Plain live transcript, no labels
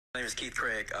My name is Keith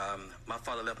Craig. My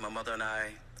father left my mother and I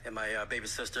and my baby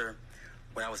sister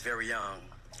when I was very young.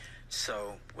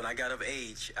 So when I got of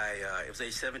age, it was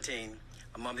age 17.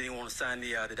 My mom didn't want to sign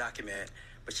the document,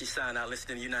 but she signed out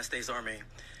listed in the United States Army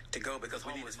to go because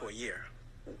we needed us for a year.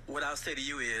 What I'll say to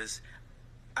you is,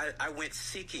 I went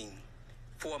seeking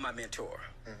for my mentor.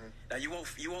 Mm-hmm. Now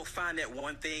you won't find that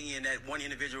one thing in that one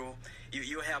individual.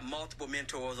 You'll have multiple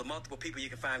mentors or multiple people you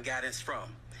can find guidance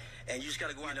from. And you just got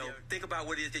to go out there, think about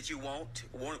what it is that you want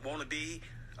to be,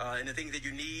 and the things that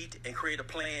you need, and create a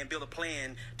plan, build a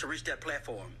plan to reach that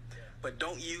platform. But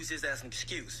don't use this as an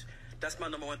excuse. That's my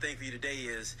number one thing for you today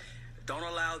is, don't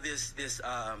allow this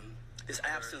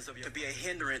absence of to be a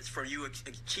hindrance for you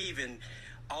achieving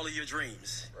all of your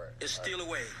dreams. Right. It's still a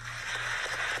way.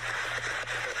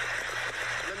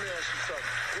 Let me ask you something.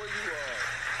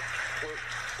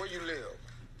 Where you live?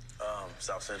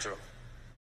 South Central.